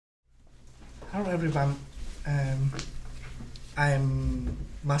Hello everyone. Um, I'm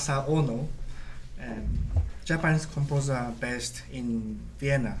Masao Ono, Japanese composer based in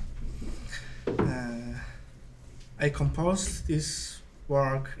Vienna. Uh, I composed this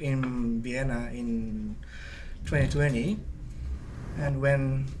work in Vienna in 2020, and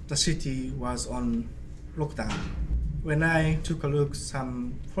when the city was on lockdown. When I took a look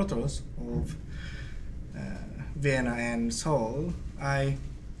some photos of Vienna and Seoul, I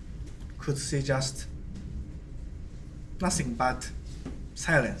could see just nothing but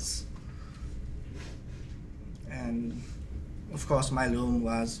silence. And of course, my room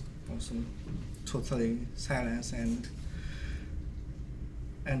was also totally silence, and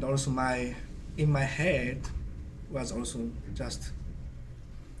also in my head was also just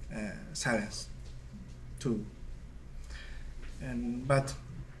silence too. But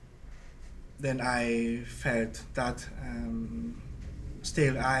then I felt that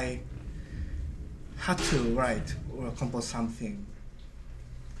still I had to write or compose something.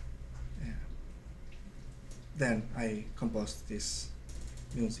 Yeah. Then I composed this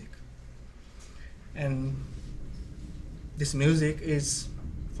music. And this music is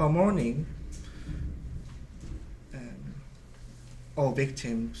for mourning all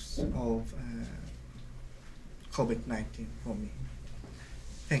victims of COVID-19 for me.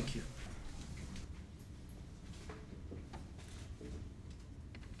 Thank you.